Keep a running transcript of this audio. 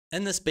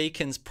In this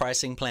Beacons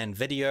pricing plan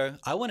video,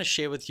 I want to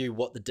share with you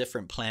what the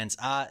different plans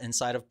are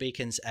inside of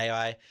Beacons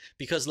AI,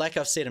 because like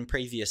I've said in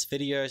previous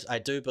videos, I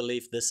do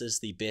believe this is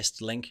the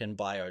best link in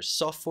bio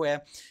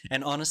software.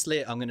 And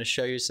honestly, I'm going to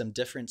show you some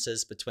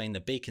differences between the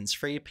Beacons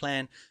free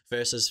plan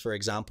versus, for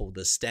example,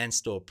 the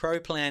Standstore Pro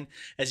plan,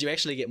 as you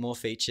actually get more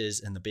features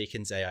in the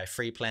Beacons AI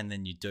free plan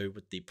than you do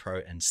with the Pro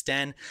and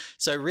Stan.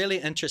 So really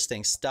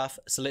interesting stuff.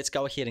 So let's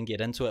go ahead and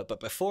get into it. But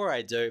before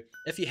I do,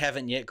 if you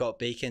haven't yet got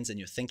Beacons and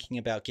you're thinking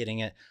about getting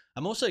it,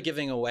 I'm also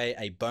giving away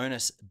a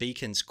bonus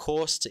Beacons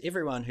course to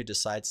everyone who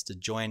decides to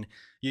join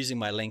using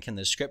my link in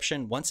the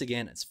description. Once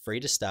again, it's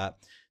free to start.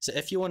 So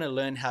if you want to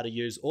learn how to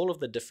use all of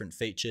the different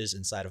features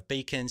inside of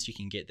Beacons, you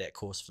can get that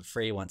course for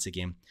free. Once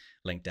again,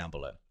 link down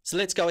below. So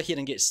let's go ahead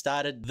and get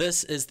started.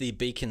 This is the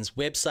Beacons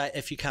website.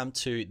 If you come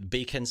to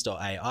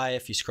beacons.ai,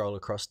 if you scroll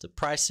across to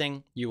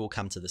pricing, you will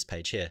come to this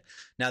page here.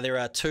 Now there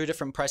are two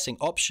different pricing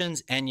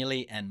options,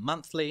 annually and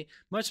monthly.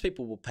 Most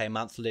people will pay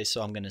monthly,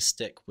 so I'm going to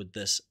stick with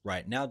this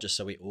right now just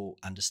so we all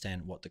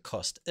understand what the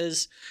cost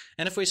is.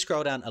 And if we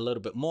scroll down a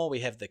little bit more, we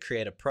have the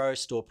Creator Pro,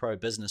 Store Pro,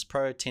 Business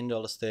Pro, $10,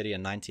 $30,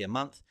 and $90 a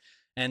month.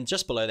 And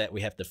just below that,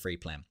 we have the free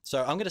plan.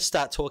 So I'm going to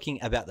start talking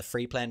about the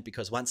free plan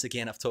because once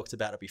again, I've talked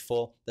about it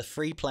before. The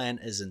free plan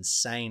is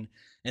insane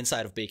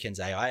inside of Beacons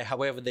AI.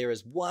 However, there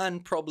is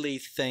one probably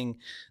thing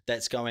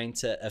that's going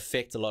to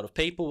affect a lot of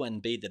people and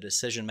be the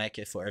decision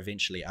maker for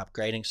eventually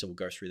upgrading. So we'll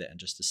go through that in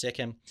just a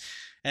second.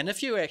 And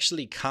if you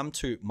actually come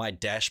to my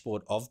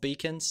dashboard of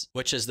Beacons,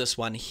 which is this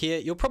one here,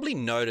 you'll probably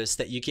notice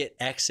that you get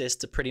access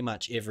to pretty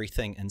much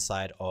everything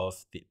inside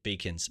of the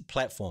Beacons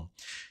platform.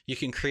 You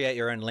can create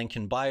your own link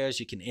in bios,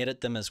 you can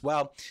edit them as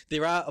well.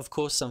 There are, of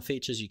course, some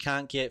features you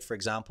can't get. For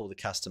example, the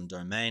custom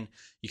domain.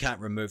 You can't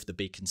remove the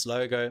Beacons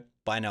logo.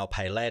 Buy now,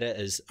 pay later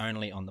is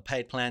only on the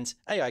paid plans.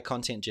 AI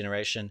content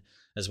generation,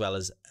 as well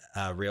as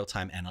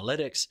real-time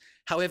analytics.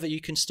 However, you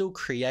can still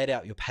create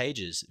out your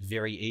pages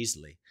very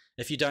easily.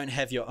 If you don't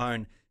have your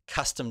own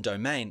custom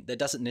domain, that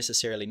doesn't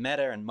necessarily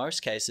matter. In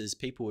most cases,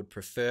 people would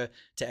prefer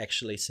to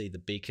actually see the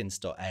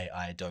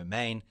beacons.ai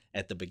domain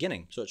at the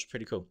beginning. So it's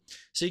pretty cool.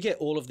 So you get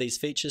all of these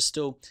features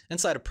still.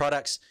 Inside of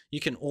products, you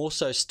can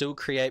also still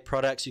create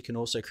products. You can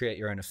also create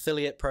your own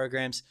affiliate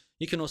programs.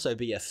 You can also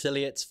be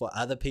affiliates for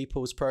other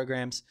people's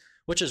programs,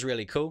 which is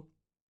really cool.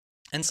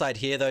 Inside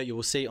here though, you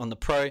will see on the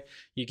Pro,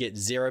 you get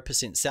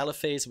 0% seller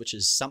fees, which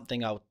is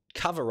something I'll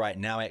cover right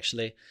now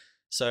actually.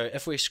 So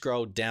if we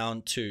scroll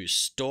down to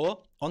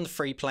Store, on the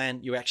free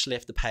plan, you actually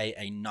have to pay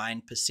a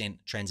 9%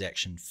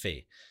 transaction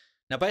fee.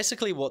 Now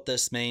basically what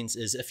this means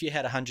is if you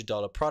had a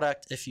 $100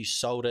 product, if you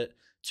sold it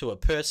to a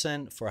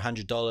person for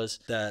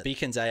 $100, the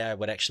Beacons AI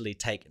would actually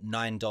take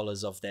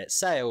 $9 of that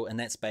sale, and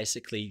that's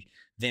basically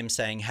them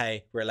saying,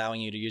 hey, we're allowing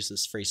you to use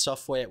this free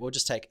software, we'll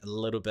just take a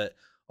little bit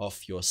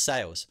off your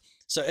sales.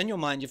 So in your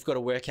mind, you've got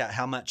to work out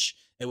how much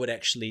it would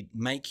actually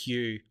make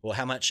you, or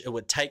how much it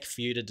would take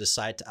for you to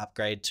decide to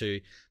upgrade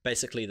to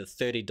basically the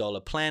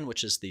 $30 plan,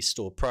 which is the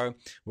Store Pro,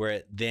 where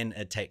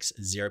it takes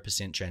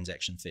 0%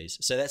 transaction fees.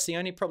 So that's the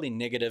only probably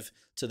negative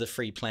to the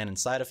free plan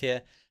inside of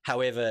here.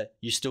 However,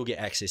 you still get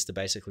access to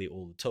basically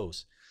all the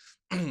tools.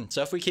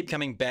 So if we keep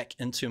coming back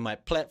into my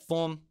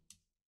platform,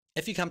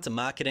 if you come to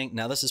marketing,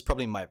 now this is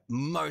probably my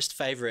most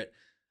favorite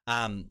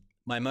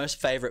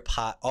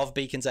part of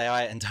Beacons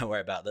AI, and don't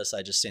worry about this,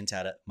 I just sent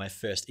out my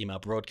first email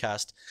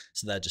broadcast,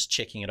 so they're just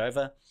checking it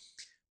over.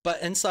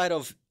 But inside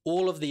of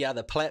all of the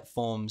other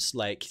platforms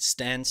like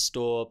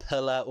Standstore,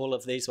 Pillar, all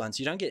of these ones,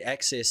 you don't get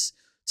access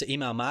to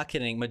email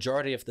marketing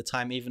majority of the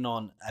time, even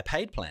on a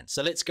paid plan.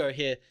 So let's go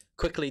here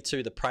quickly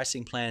to the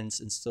pricing plans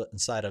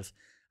inside of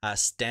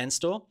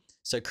Standstore.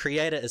 So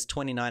Creator is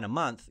 $29 a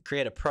month,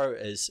 Creator Pro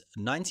is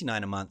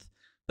 $99 a month.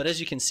 But as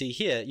you can see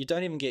here, you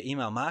don't even get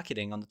email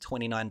marketing on the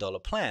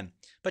 $29 plan,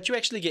 but you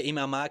actually get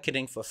email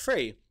marketing for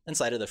free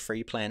inside of the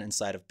free plan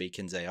inside of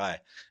Beacons AI.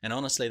 And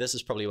honestly, this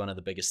is probably one of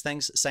the biggest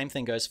things. Same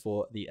thing goes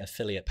for the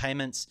affiliate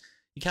payments.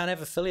 You can't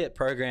have affiliate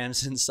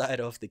programs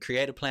inside of the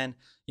Creator plan.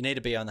 You need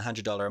to be on the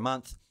 $100 a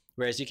month,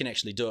 whereas you can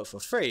actually do it for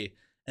free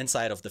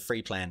inside of the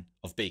free plan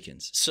of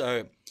Beacons.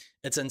 So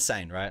it's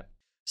insane, right?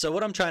 So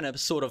what I'm trying to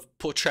sort of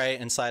portray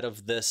inside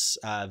of this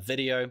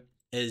video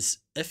is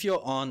if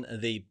you're on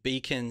the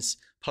Beacons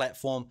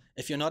platform,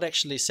 if you're not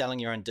actually selling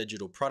your own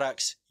digital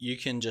products, you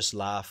can just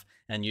laugh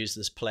and use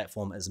this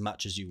platform as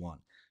much as you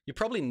want. You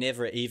probably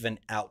never even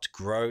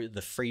outgrow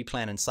the free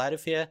plan inside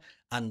of here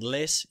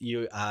unless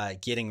you are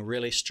getting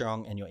really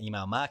strong in your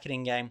email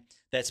marketing game.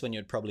 That's when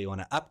you'd probably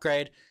want to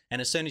upgrade.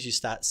 And as soon as you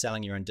start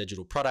selling your own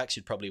digital products,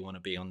 you'd probably want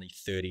to be on the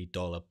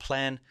 $30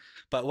 plan.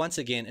 But once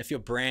again, if you're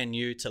brand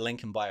new to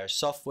link in bio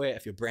software,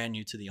 if you're brand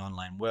new to the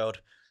online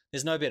world,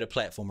 there's no better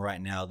platform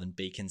right now than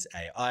Beacons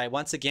AI.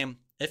 Once again,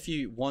 if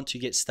you want to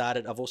get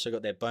started, I've also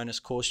got that bonus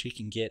course you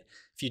can get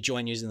if you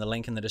join using the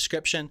link in the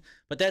description.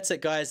 But that's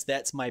it, guys.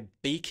 That's my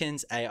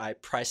Beacons AI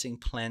pricing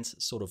plans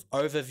sort of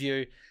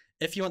overview.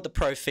 If you want the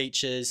pro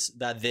features,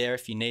 they're there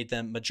if you need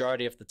them.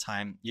 Majority of the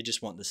time, you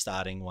just want the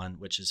starting one,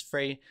 which is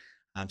free.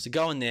 So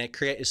go in there,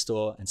 create your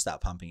store, and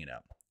start pumping it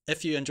out.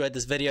 If you enjoyed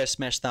this video,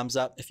 smash thumbs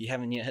up. If you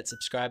haven't yet, hit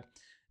subscribe.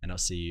 and I'll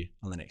see you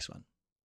on the next one.